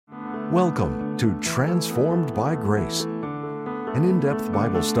Welcome to Transformed by Grace, an in-depth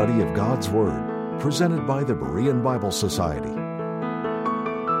Bible study of God's Word, presented by the Berean Bible Society.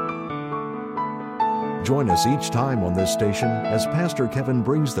 Join us each time on this station as Pastor Kevin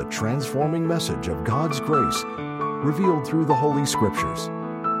brings the transforming message of God's grace, revealed through the Holy Scriptures.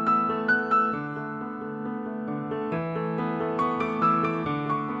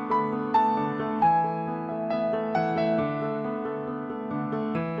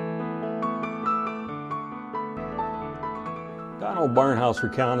 Donald Barnhouse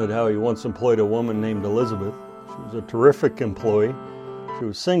recounted how he once employed a woman named Elizabeth. She was a terrific employee. She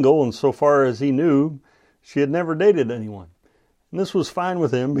was single, and so far as he knew, she had never dated anyone. And this was fine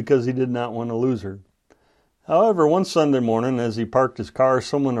with him because he did not want to lose her. However, one Sunday morning, as he parked his car,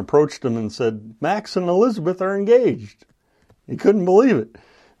 someone approached him and said, "Max and Elizabeth are engaged." He couldn't believe it.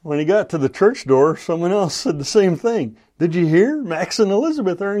 When he got to the church door, someone else said the same thing. "Did you hear? Max and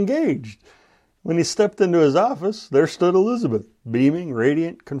Elizabeth are engaged." When he stepped into his office, there stood Elizabeth, beaming,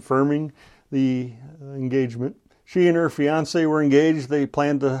 radiant, confirming the engagement. She and her fiancé were engaged. They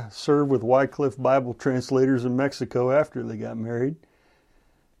planned to serve with Wycliffe Bible translators in Mexico after they got married.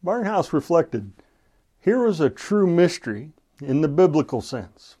 Barnhouse reflected, here was a true mystery in the biblical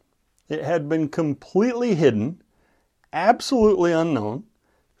sense. It had been completely hidden, absolutely unknown,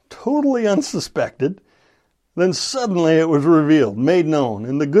 totally unsuspected. Then suddenly it was revealed, made known,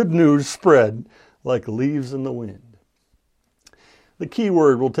 and the good news spread like leaves in the wind. The key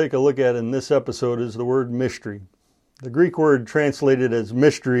word we'll take a look at in this episode is the word mystery. The Greek word translated as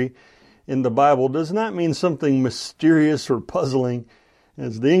mystery in the Bible does not mean something mysterious or puzzling,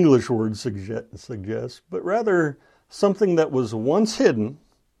 as the English word suggests, but rather something that was once hidden,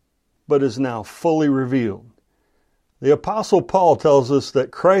 but is now fully revealed. The Apostle Paul tells us that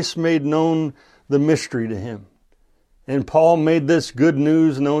Christ made known the mystery to him. And Paul made this good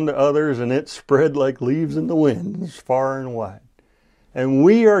news known to others, and it spread like leaves in the wind, far and wide. And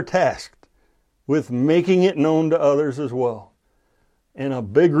we are tasked with making it known to others as well. And a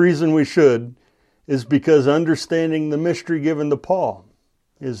big reason we should is because understanding the mystery given to Paul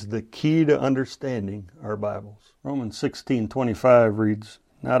is the key to understanding our Bibles. Romans 16:25 reads,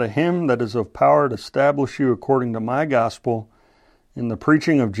 "Now to him that is of power to establish you according to my gospel, in the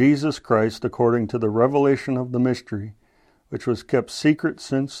preaching of Jesus Christ according to the revelation of the mystery, which was kept secret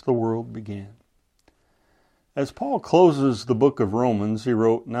since the world began." As Paul closes the book of Romans, he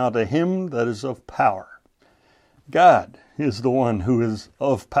wrote, "Now to him that is of power." God is the one who is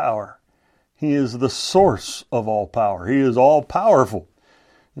of power. He is the source of all power. He is all powerful.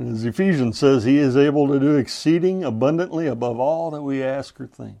 And as Ephesians says, he is able to do exceeding abundantly above all that we ask or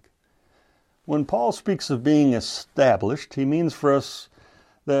think. When Paul speaks of being established, he means for us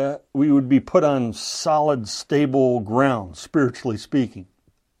that we would be put on solid, stable ground, spiritually speaking.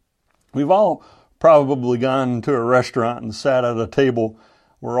 We've all probably gone to a restaurant and sat at a table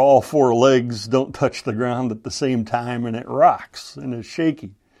where all four legs don't touch the ground at the same time and it rocks and is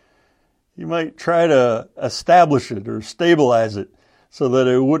shaky. You might try to establish it or stabilize it so that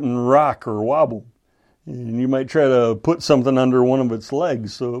it wouldn't rock or wobble. And you might try to put something under one of its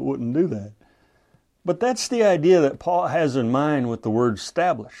legs so it wouldn't do that. But that's the idea that Paul has in mind with the word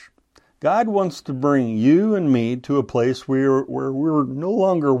establish. God wants to bring you and me to a place where we're no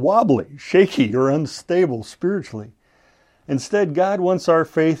longer wobbly, shaky, or unstable spiritually. Instead, God wants our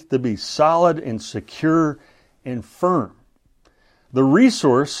faith to be solid and secure and firm. The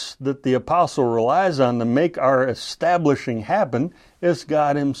resource that the apostle relies on to make our establishing happen is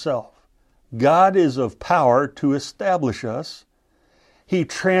God himself. God is of power to establish us. He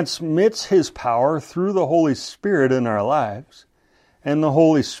transmits his power through the Holy Spirit in our lives, and the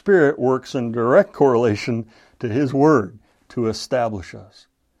Holy Spirit works in direct correlation to his word to establish us.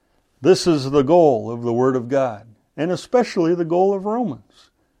 This is the goal of the Word of God, and especially the goal of Romans,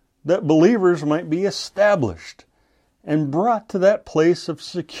 that believers might be established and brought to that place of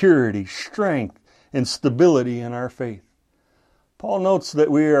security, strength, and stability in our faith. Paul notes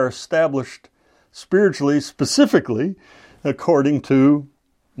that we are established spiritually, specifically, according to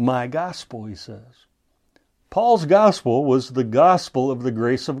my gospel, he says. Paul's gospel was the gospel of the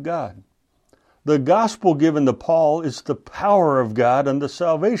grace of God. The gospel given to Paul is the power of God unto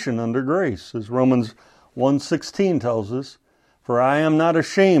salvation under grace, as Romans 1:16 tells us. "For I am not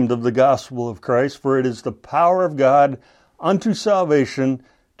ashamed of the gospel of Christ, for it is the power of God unto salvation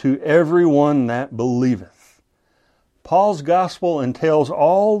to every one that believeth." Paul's gospel entails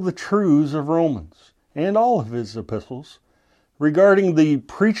all the truths of Romans and all of his epistles regarding the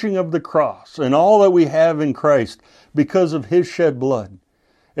preaching of the cross and all that we have in Christ because of his shed blood.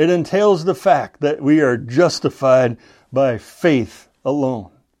 It entails the fact that we are justified by faith alone.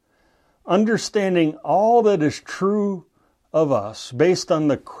 Understanding all that is true of us based on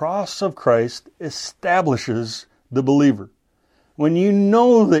the cross of Christ establishes the believer. When you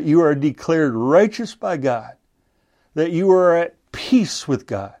know that you are declared righteous by God, that you are at peace with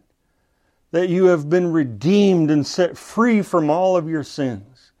God, that you have been redeemed and set free from all of your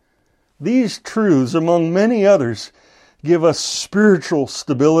sins, these truths, among many others, give us spiritual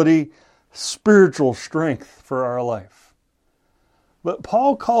stability, spiritual strength for our life. But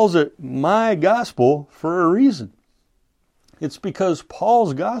Paul calls it my gospel for a reason. It's because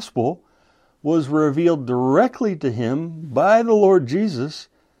Paul's gospel was revealed directly to him by the Lord Jesus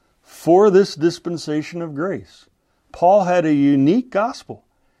for this dispensation of grace. Paul had a unique gospel.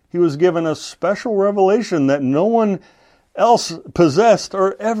 He was given a special revelation that no one else possessed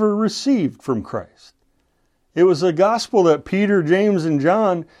or ever received from Christ. It was a gospel that Peter, James, and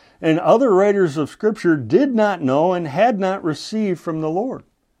John and other writers of Scripture did not know and had not received from the Lord.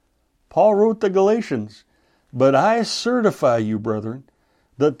 Paul wrote the Galatians, "But I certify you, brethren,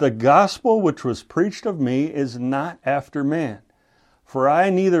 that the gospel which was preached of me is not after man. For I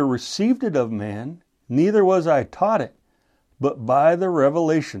neither received it of man, neither was I taught it, but by the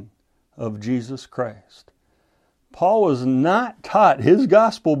revelation of Jesus Christ." Paul was not taught his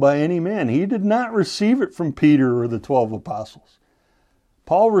gospel by any man. He did not receive it from Peter or the 12 apostles.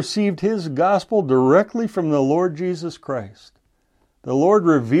 Paul received his gospel directly from the Lord Jesus Christ. The Lord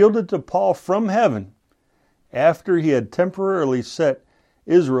revealed it to Paul from heaven after he had temporarily set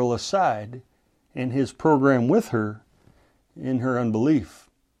Israel aside in his program with her in her unbelief.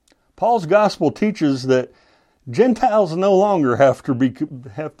 Paul's gospel teaches that Gentiles no longer have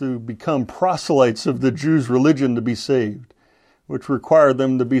to become proselytes of the Jews' religion to be saved, which required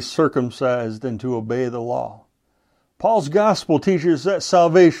them to be circumcised and to obey the law. Paul's gospel teaches that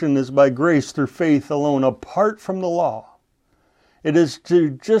salvation is by grace through faith alone, apart from the law. It is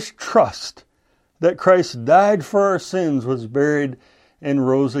to just trust that Christ died for our sins, was buried, and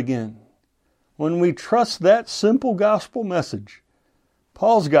rose again. When we trust that simple gospel message,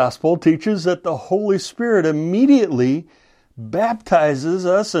 Paul's gospel teaches that the Holy Spirit immediately baptizes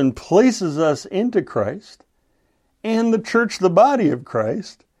us and places us into Christ and the church, the body of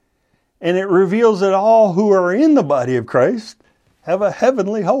Christ, and it reveals that all who are in the body of Christ have a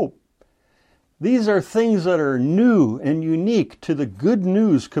heavenly hope. These are things that are new and unique to the good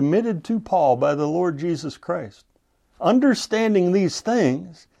news committed to Paul by the Lord Jesus Christ. Understanding these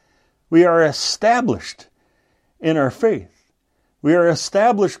things, we are established in our faith. We are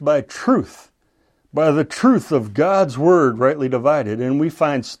established by truth, by the truth of God's Word rightly divided, and we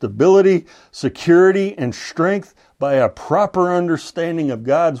find stability, security, and strength by a proper understanding of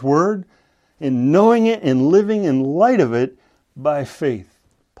God's Word, in knowing it and living in light of it by faith.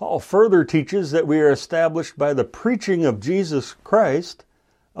 Paul further teaches that we are established by the preaching of Jesus Christ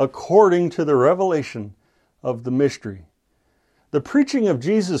according to the revelation of the mystery. The preaching of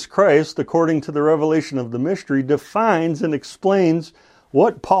Jesus Christ according to the revelation of the mystery defines and explains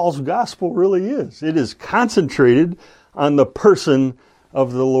what Paul's gospel really is. It is concentrated on the person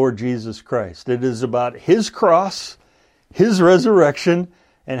of the Lord Jesus Christ. It is about His cross, His resurrection,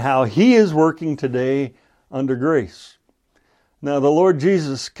 and how He is working today under grace. Now, the Lord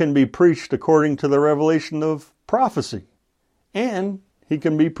Jesus can be preached according to the revelation of prophecy, and He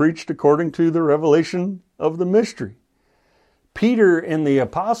can be preached according to the revelation of the mystery. Peter and the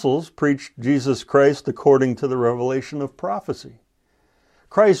apostles preached Jesus Christ according to the revelation of prophecy.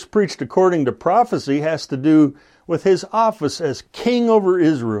 Christ preached according to prophecy has to do with His office as king over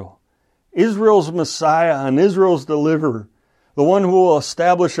Israel, Israel's Messiah and Israel's deliverer, the one who will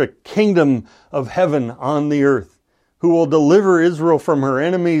establish a kingdom of heaven on the earth, who will deliver Israel from her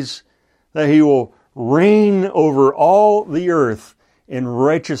enemies, that He will reign over all the earth in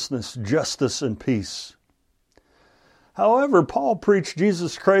righteousness, justice, and peace. However, Paul preached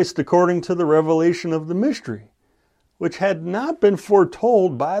Jesus Christ according to the revelation of the mystery, which had not been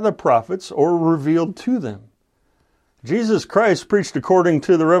foretold by the prophets or revealed to them. Jesus Christ preached according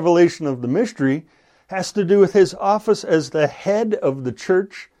to the revelation of the mystery has to do with His office as the head of the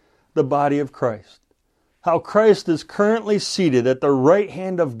church, the body of Christ. How Christ is currently seated at the right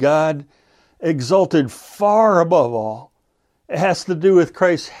hand of God, exalted far above all. It has to do with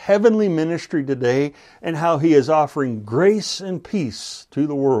Christ's heavenly ministry today and how He is offering grace and peace to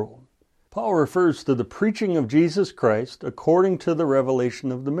the world. Paul refers to the preaching of Jesus Christ according to the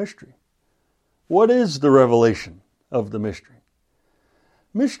revelation of the mystery. What is the revelation of the mystery?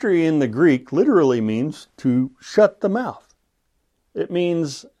 Mystery in the Greek literally means to shut the mouth. It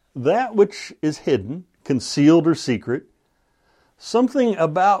means that which is hidden, concealed, or secret, something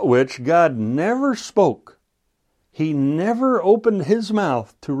about which God never spoke, He never opened his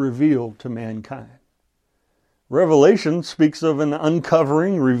mouth to reveal to mankind. Revelation speaks of an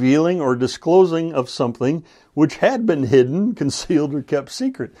uncovering, revealing, or disclosing of something which had been hidden, concealed, or kept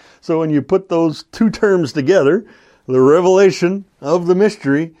secret. So when you put those two terms together, the revelation of the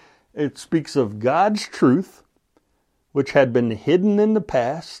mystery, it speaks of God's truth, which had been hidden in the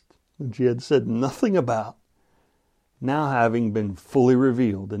past, which he had said nothing about, now having been fully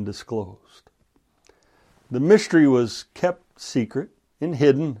revealed and disclosed. The mystery was kept secret and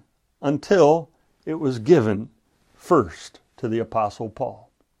hidden until it was given first to the Apostle Paul.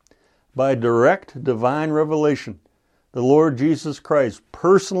 By direct divine revelation, the Lord Jesus Christ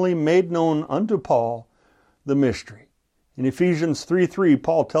personally made known unto Paul the mystery. In Ephesians 3:3,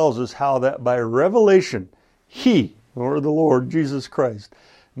 Paul tells us how that by revelation, he, or the Lord Jesus Christ,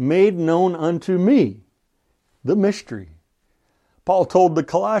 made known unto me the mystery. Paul told the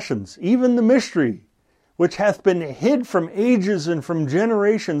Colossians, even the mystery which hath been hid from ages and from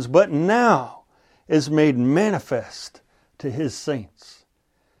generations, but now is made manifest to his saints.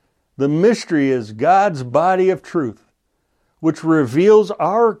 The mystery is God's body of truth, which reveals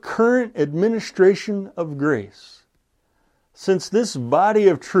our current administration of grace. Since this body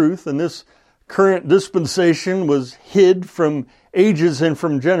of truth and this current dispensation was hid from ages and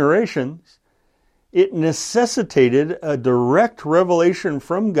from generations, it necessitated a direct revelation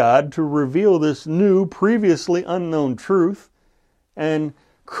from God to reveal this new, previously unknown truth, and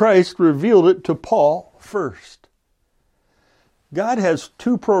Christ revealed it to Paul first. God has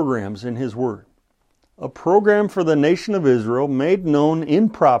two programs in His Word. A program for the nation of Israel made known in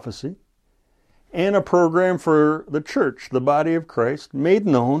prophecy, and a program for the church, the body of Christ, made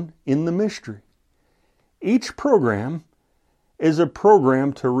known in the mystery. Each program is a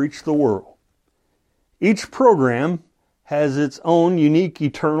program to reach the world. Each program has its own unique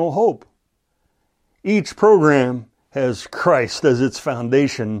eternal hope. Each program has Christ as its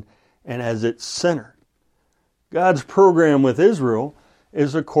foundation and as its center. God's program with Israel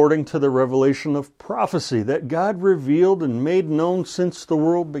is according to the revelation of prophecy that God revealed and made known since the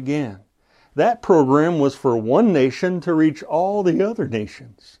world began. That program was for one nation to reach all the other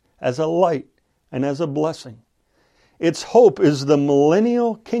nations as a light and as a blessing. Its hope is the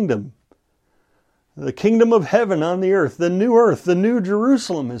millennial kingdom, the kingdom of heaven on the earth, the new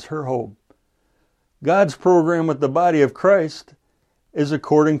Jerusalem is her hope. God's program with the body of Christ is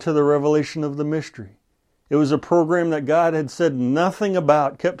according to the revelation of the mystery. It was a program that God had said nothing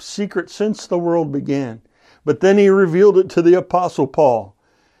about, kept secret since the world began. But then He revealed it to the Apostle Paul.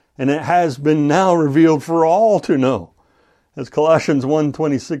 And it has been now revealed for all to know. As Colossians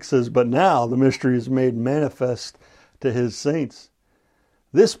 1:26 says, but now the mystery is made manifest to His saints.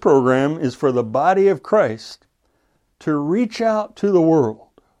 This program is for the body of Christ to reach out to the world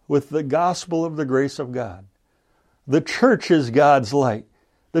with the gospel of the grace of God. The church is God's light.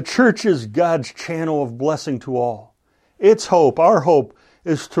 The church is God's channel of blessing to all. Its hope, our hope,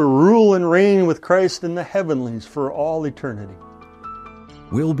 is to rule and reign with Christ in the heavenlies for all eternity.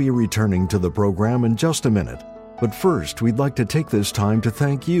 We'll be returning to the program in just a minute. But first, we'd like to take this time to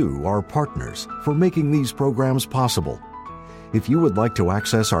thank you, our partners, for making these programs possible. If you would like to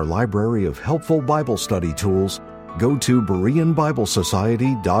access our library of helpful Bible study tools, go to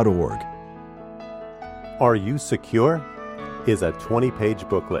BereanBibleSociety.org. Are You Secure? Is a 20-page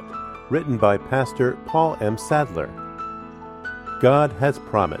booklet written by Pastor Paul M. Sadler. God has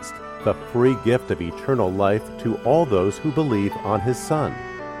promised the free gift of eternal life to all those who believe on His Son.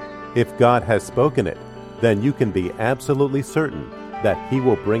 If God has spoken it, then you can be absolutely certain that He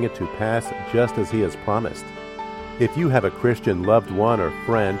will bring it to pass just as He has promised. If you have a Christian loved one or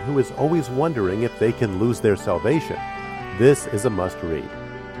friend who is always wondering if they can lose their salvation, this is a must-read.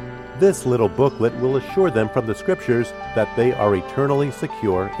 This little booklet will assure them from the Scriptures that they are eternally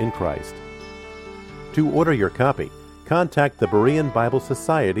secure in Christ. To order your copy, contact the Berean Bible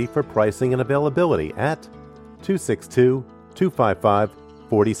Society for pricing and availability at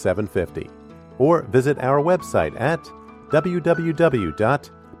 262-255-4750 or visit our website at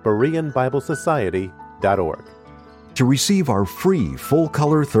www.BereanBibleSociety.org. To receive our free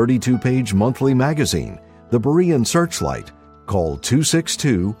full-color 32-page monthly magazine, The Berean Searchlight, call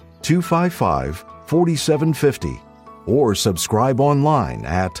 262-255-4750 or subscribe online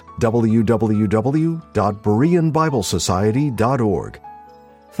at www.BereanBibleSociety.org.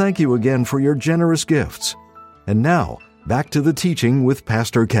 Thank you again for your generous gifts. And now, back to the teaching with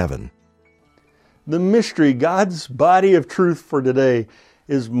Pastor Kevin. The mystery, God's body of truth for today,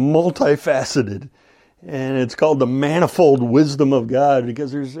 is multifaceted. And it's called the manifold wisdom of God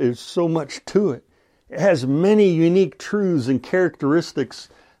because there's so much to it. It has many unique truths and characteristics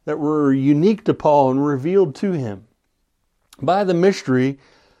that were unique to Paul and revealed to him. By the mystery,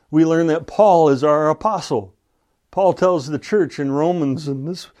 we learn that Paul is our apostle. Paul tells the church in Romans, in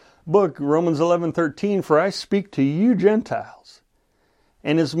this book, Romans 11:13, "For I speak to you Gentiles,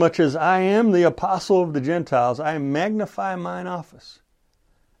 and as much as I am the apostle of the Gentiles, I magnify mine office."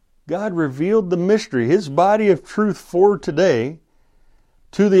 God revealed the mystery, his body of truth for today,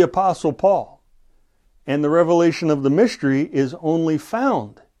 to the apostle Paul. And the revelation of the mystery is only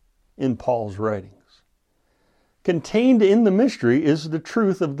found in Paul's writings. Contained in the mystery is the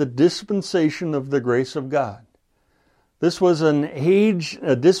truth of the dispensation of the grace of God. This was an age,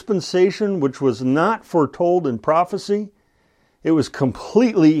 a dispensation which was not foretold in prophecy. It was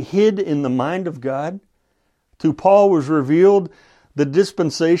completely hid in the mind of God. To Paul was revealed the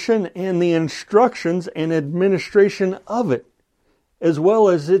dispensation and the instructions and administration of it, as well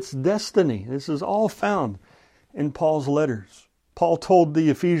as its destiny. This is all found in Paul's letters. Paul told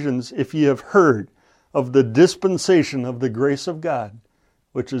the Ephesians, "If ye have heard of the dispensation of the grace of God,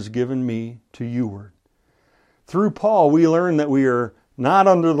 which is given me to youward." Through Paul, we learn that we are not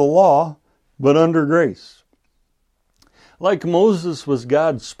under the law, but under grace. Like Moses was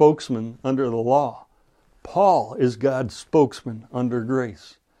God's spokesman under the law, Paul is God's spokesman under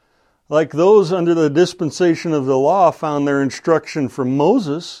grace. Like those under the dispensation of the law found their instruction from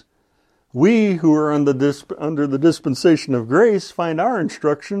Moses, we who are under the dispensation of grace find our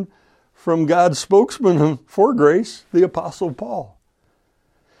instruction from God's spokesman for grace, the Apostle Paul.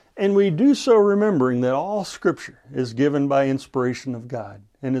 And we do so remembering that all Scripture is given by inspiration of God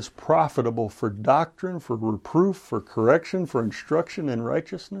and is profitable for doctrine, for reproof, for correction, for instruction in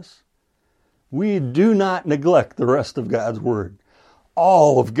righteousness. We do not neglect the rest of God's Word.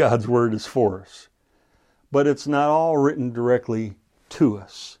 All of God's Word is for us. But it's not all written directly to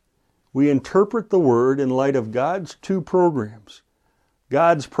us. We interpret the Word in light of God's two programs.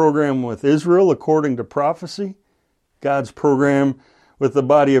 God's program with Israel according to prophecy, God's program with the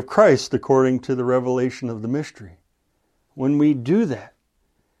body of Christ according to the revelation of the mystery. When we do that,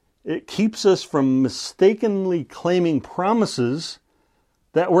 it keeps us from mistakenly claiming promises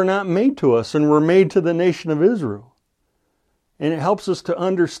that were not made to us and were made to the nation of Israel. And it helps us to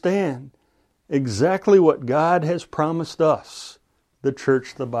understand exactly what God has promised us, the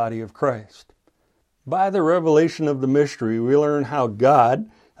church, the body of Christ. By the revelation of the mystery, we learn how God,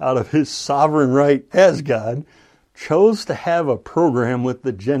 out of his sovereign right as God, chose to have a program with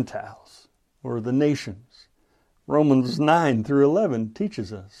the Gentiles, or the nations. Romans 9 through 11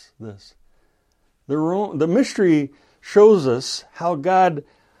 teaches us this. The mystery shows us how God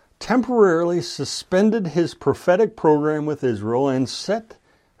temporarily suspended his prophetic program with Israel and set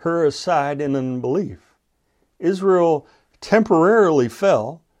her aside in unbelief. Israel temporarily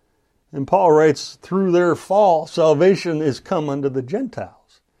fell, and Paul writes, through their fall, salvation is come unto the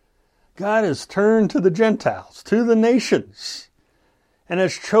Gentiles. God has turned to the Gentiles, to the nations, and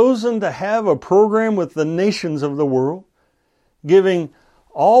has chosen to have a program with the nations of the world, giving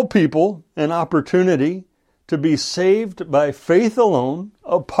all people an opportunity to be saved by faith alone,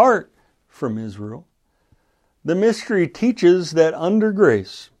 apart from Israel. The mystery teaches that under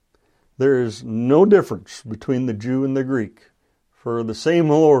grace, there is no difference between the Jew and the Greek, for the same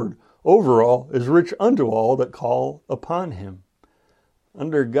Lord over all is rich unto all that call upon him.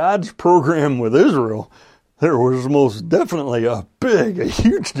 Under God's program with Israel, there was most definitely a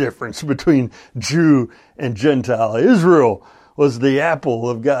huge difference between Jew and Gentile. Israel was the apple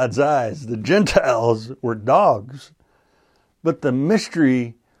of God's eyes. The Gentiles were dogs. But the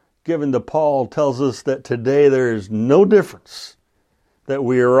mystery given to Paul tells us that today there is no difference, that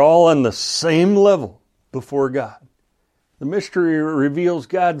we are all on the same level before God. The mystery reveals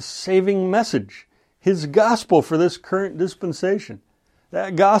God's saving message, his gospel for this current dispensation.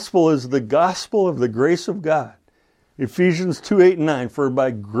 That gospel is the gospel of the grace of God. Ephesians 2:8-9, for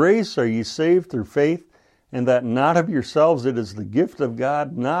by grace are ye saved through faith, and that not of yourselves, it is the gift of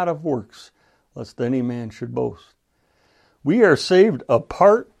God, not of works, lest any man should boast. We are saved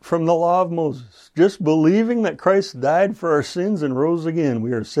apart from the law of Moses. Just believing that Christ died for our sins and rose again,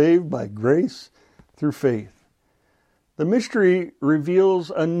 we are saved by grace through faith. The mystery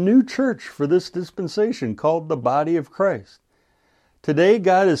reveals a new church for this dispensation called the body of Christ. Today,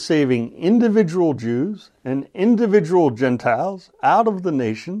 God is saving individual Jews and individual Gentiles out of the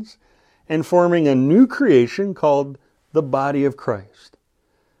nations and forming a new creation called the body of Christ.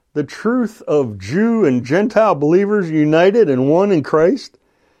 The truth of Jew and Gentile believers united and one in Christ,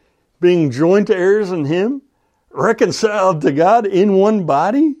 being joined to heirs in him, reconciled to God in one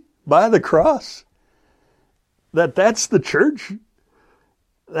body by the cross, that's the church,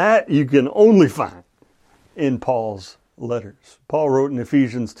 that you can only find in Paul's letters. Paul wrote in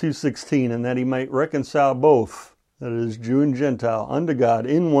Ephesians 2:16, and that he might reconcile both, that is, Jew and Gentile, unto God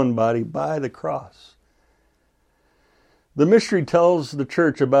in one body by the cross. The mystery tells the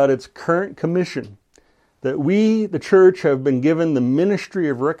church about its current commission, that we, the church, have been given the ministry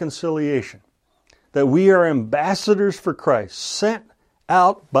of reconciliation, that we are ambassadors for Christ, sent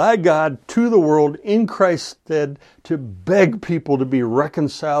out by God to the world in Christ's stead to beg people to be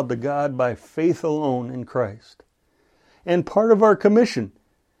reconciled to God by faith alone in Christ. And part of our commission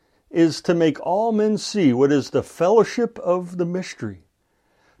is to make all men see what is the fellowship of the mystery,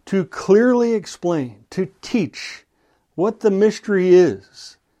 to clearly explain, to teach what the mystery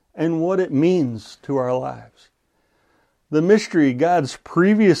is and what it means to our lives. The mystery, God's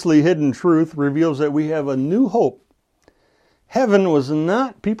previously hidden truth, reveals that we have a new hope. Heaven was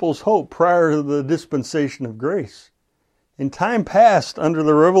not people's hope prior to the dispensation of grace. In time past, under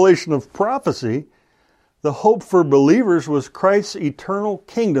the revelation of prophecy, the hope for believers was Christ's eternal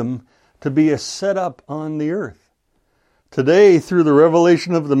kingdom to be set up on the earth. Today, through the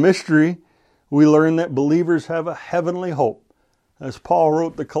revelation of the mystery, we learn that believers have a heavenly hope. As Paul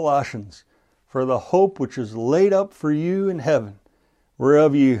wrote the Colossians, for the hope which is laid up for you in heaven,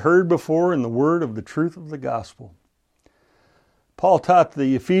 whereof ye heard before in the word of the truth of the gospel. Paul taught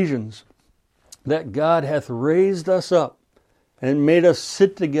the Ephesians that God hath raised us up and made us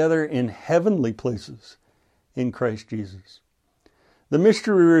sit together in heavenly places in Christ Jesus. The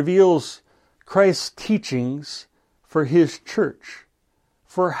mystery reveals Christ's teachings for His church,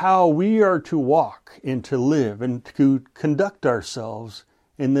 for how we are to walk and to live and to conduct ourselves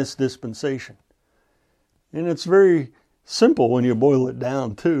in this dispensation. And it's very simple when you boil it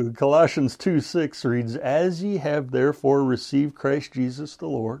down too. Colossians 2:6 reads, as ye have therefore received Christ Jesus the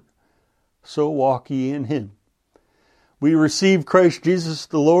Lord, so walk ye in Him. We receive Christ Jesus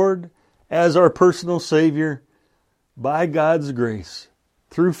the Lord as our personal Savior by God's grace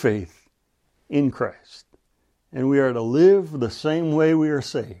through faith in Christ. And we are to live the same way we are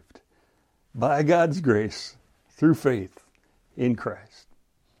saved, by God's grace through faith in Christ.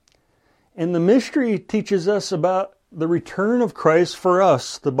 And the mystery teaches us about the return of Christ for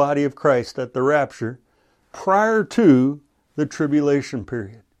us, the body of Christ, at the rapture, prior to the tribulation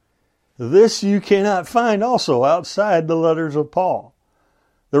period. This you cannot find also outside the letters of Paul.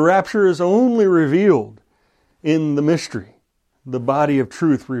 The rapture is only revealed in the mystery, the body of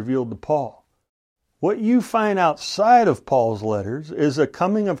truth revealed to Paul. What you find outside of Paul's letters is a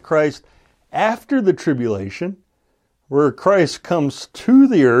coming of Christ after the tribulation, where Christ comes to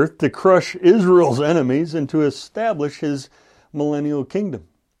the earth to crush Israel's enemies and to establish His millennial kingdom.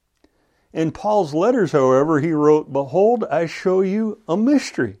 In Paul's letters, however, he wrote, behold, I show you a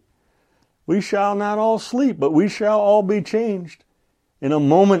mystery. We shall not all sleep, but we shall all be changed. In a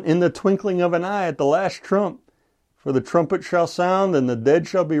moment, in the twinkling of an eye, at the last trump. For the trumpet shall sound, and the dead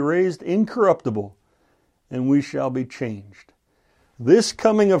shall be raised incorruptible, and we shall be changed. This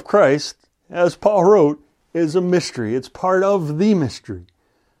coming of Christ, as Paul wrote, is a mystery. It's part of the mystery.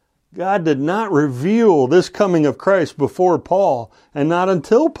 God did not reveal this coming of Christ before Paul, and not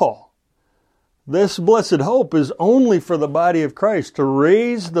until Paul. This blessed hope is only for the body of Christ, to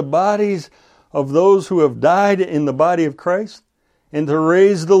raise the bodies of those who have died in the body of Christ, and to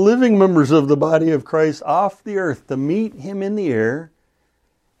raise the living members of the body of Christ off the earth to meet Him in the air,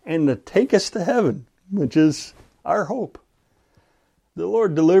 and to take us to heaven, which is our hope. The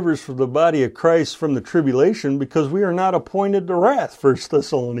Lord delivers the body of Christ from the tribulation because we are not appointed to wrath, 1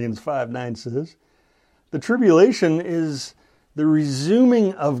 Thessalonians 5:9 says. The tribulation is the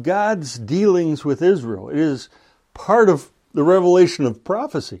resuming of God's dealings with Israel. It is part of the revelation of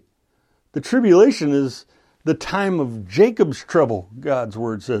prophecy. The tribulation is the time of Jacob's trouble, God's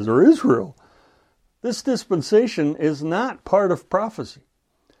word says, or Israel. This dispensation is not part of prophecy.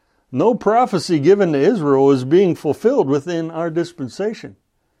 No prophecy given to Israel is being fulfilled within our dispensation.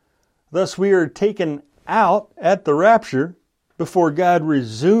 Thus we are taken out at the rapture before God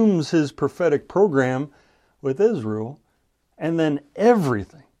resumes His prophetic program with Israel, and then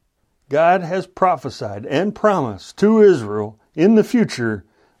everything God has prophesied and promised to Israel in the future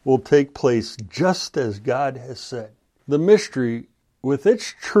will take place just as God has said. The mystery, with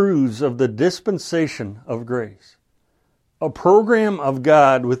its truths of the dispensation of grace, a program of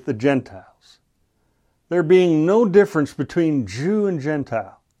God with the Gentiles, there being no difference between Jew and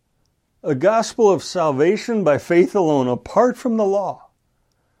Gentile, a gospel of salvation by faith alone, apart from the law,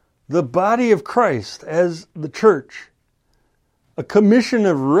 the body of Christ as the church, a commission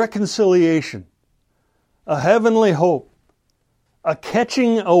of reconciliation, a heavenly hope, a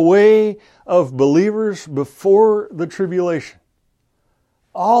catching away of believers before the tribulation.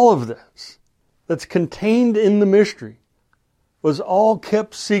 All of this that's contained in the mystery was all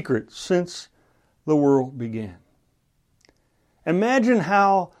kept secret since the world began. Imagine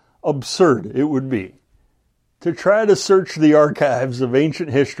how absurd it would be to try to search the archives of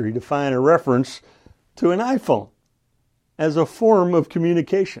ancient history to find a reference to an iPhone as a form of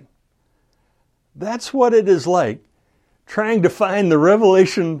communication. That's what it is like trying to find the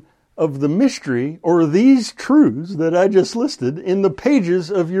revelation of the mystery or these truths that I just listed in the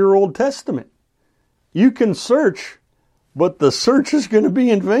pages of your Old Testament. You can search, but the search is going to be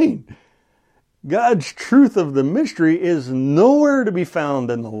in vain. God's truth of the mystery is nowhere to be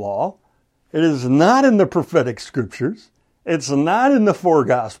found in the law. It is not in the prophetic scriptures. It's not in the four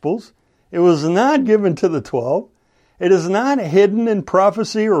Gospels. It was not given to the 12. It is not hidden in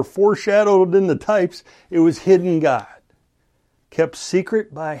prophecy or foreshadowed in the types. It was hidden God, kept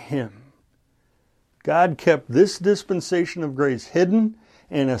secret by Him. God kept this dispensation of grace hidden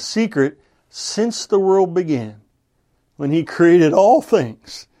and a secret since the world began, when He created all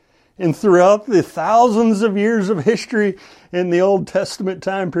things. And throughout the thousands of years of history in the Old Testament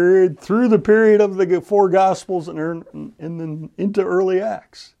time period, through the period of the four Gospels and then into early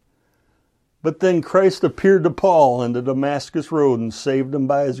Acts. But then Christ appeared to Paul in the Damascus Road and saved him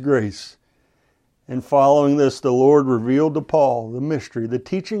by His grace. And following this, the Lord revealed to Paul the mystery, the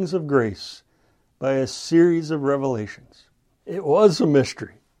teachings of grace, by a series of revelations. It was a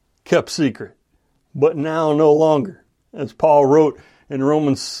mystery, kept secret, but now no longer. As Paul wrote in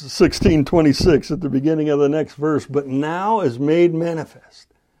Romans 16:26 at the beginning of the next verse, but now is made manifest.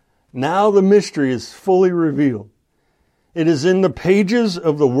 Now the mystery is fully revealed. It is in the pages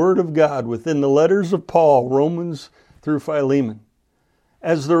of the Word of God, within the letters of Paul, Romans through Philemon.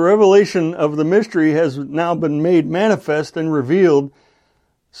 As the revelation of the mystery has now been made manifest and revealed,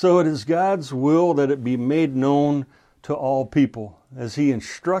 so it is God's will that it be made known to all people, as He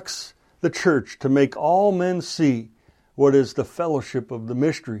instructs the church to make all men see what is the fellowship of the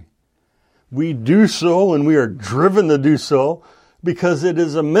mystery. We do so, and we are driven to do so, because it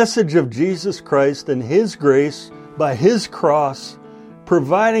is a message of Jesus Christ and His grace by His cross,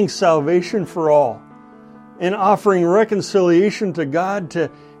 providing salvation for all, and offering reconciliation to God to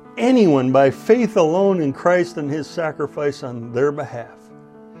anyone by faith alone in Christ and His sacrifice on their behalf.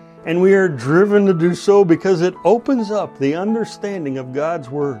 And we are driven to do so because it opens up the understanding of God's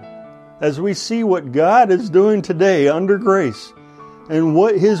Word, as we see what God is doing today under grace and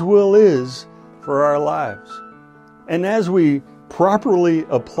what His will is for our lives. And as we properly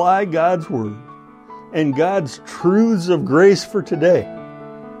apply God's Word and God's truths of grace for today,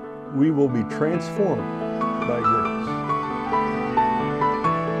 we will be transformed by grace.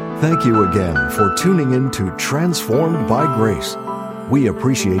 Thank you again for tuning in to Transformed by Grace. We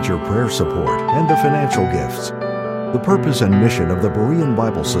appreciate your prayer support and the financial gifts. The purpose and mission of the Berean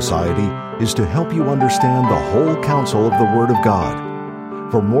Bible Society is to help you understand the whole counsel of the Word of God.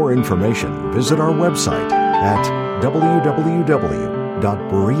 For more information, visit our website at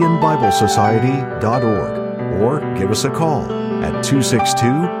www.bereanbiblesociety.org or give us a call at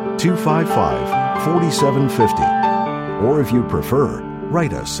 262-255-4750. Or if you prefer,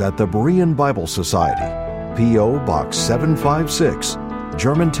 write us at the Berean Bible Society, P.O. Box 756,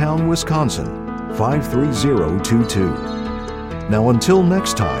 Germantown, Wisconsin, 53022. Now until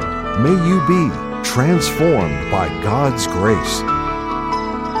next time, may you be transformed by God's grace.